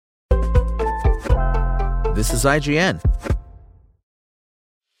This is IGN.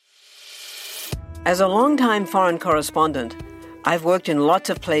 As a longtime foreign correspondent, I've worked in lots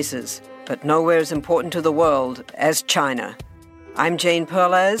of places, but nowhere as important to the world as China. I'm Jane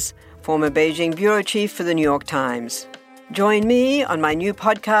Perlez, former Beijing bureau chief for the New York Times. Join me on my new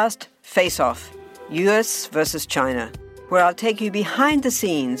podcast, Face Off, U.S. versus China, where I'll take you behind the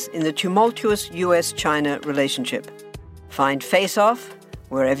scenes in the tumultuous U.S.-China relationship. Find Face Off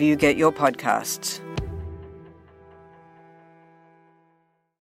wherever you get your podcasts.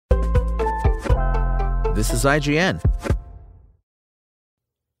 This is IGN.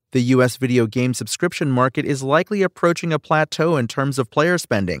 The U.S. video game subscription market is likely approaching a plateau in terms of player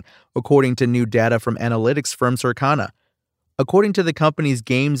spending, according to new data from analytics firm Circana. According to the company's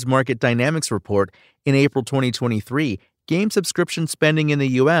Games Market Dynamics report, in April 2023, game subscription spending in the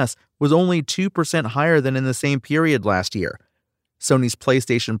U.S. was only 2% higher than in the same period last year. Sony's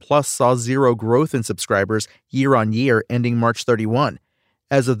PlayStation Plus saw zero growth in subscribers year-on-year ending March 31.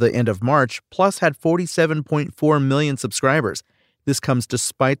 As of the end of March, Plus had 47.4 million subscribers. This comes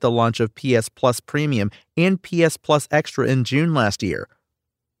despite the launch of PS Plus Premium and PS Plus Extra in June last year.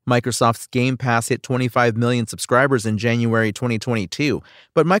 Microsoft's Game Pass hit 25 million subscribers in January 2022,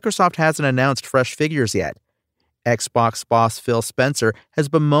 but Microsoft hasn't announced fresh figures yet. Xbox boss Phil Spencer has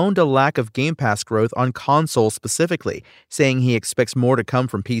bemoaned a lack of Game Pass growth on consoles specifically, saying he expects more to come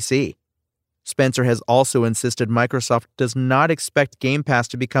from PC. Spencer has also insisted Microsoft does not expect Game Pass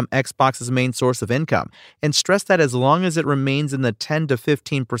to become Xbox's main source of income, and stressed that as long as it remains in the 10 to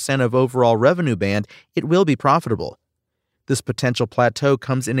 15% of overall revenue band, it will be profitable. This potential plateau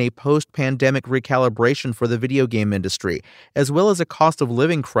comes in a post-pandemic recalibration for the video game industry, as well as a cost of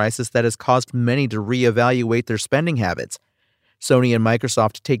living crisis that has caused many to reevaluate their spending habits. Sony and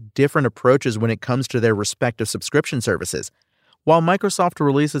Microsoft take different approaches when it comes to their respective subscription services. While Microsoft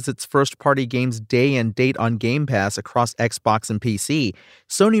releases its first-party games day and date on Game Pass across Xbox and PC,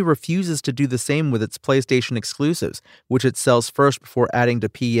 Sony refuses to do the same with its PlayStation exclusives, which it sells first before adding to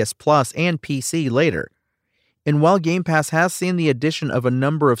PS Plus and PC later. And while Game Pass has seen the addition of a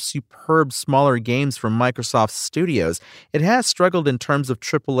number of superb smaller games from Microsoft's studios, it has struggled in terms of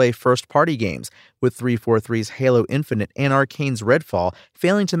AAA first-party games, with 343's Halo Infinite and Arcane's Redfall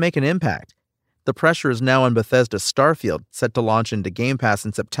failing to make an impact. The pressure is now on Bethesda's Starfield, set to launch into Game Pass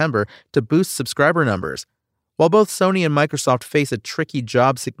in September, to boost subscriber numbers. While both Sony and Microsoft face a tricky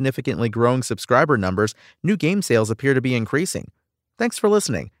job significantly growing subscriber numbers, new game sales appear to be increasing. Thanks for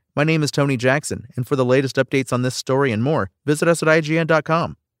listening. My name is Tony Jackson, and for the latest updates on this story and more, visit us at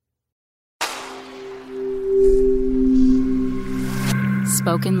IGN.com.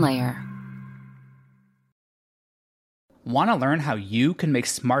 Spoken Layer. Want to learn how you can make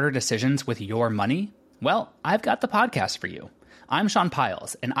smarter decisions with your money? Well, I've got the podcast for you. I'm Sean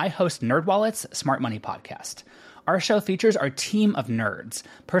Piles, and I host NerdWallet's Smart Money Podcast. Our show features our team of nerds,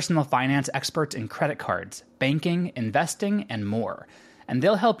 personal finance experts in credit cards, banking, investing, and more. And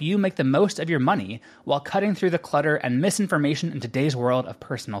they'll help you make the most of your money while cutting through the clutter and misinformation in today's world of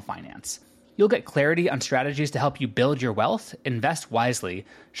personal finance. You'll get clarity on strategies to help you build your wealth, invest wisely,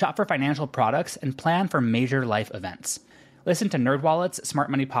 shop for financial products, and plan for major life events. Listen to NerdWallet's Smart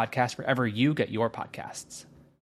Money Podcast wherever you get your podcasts.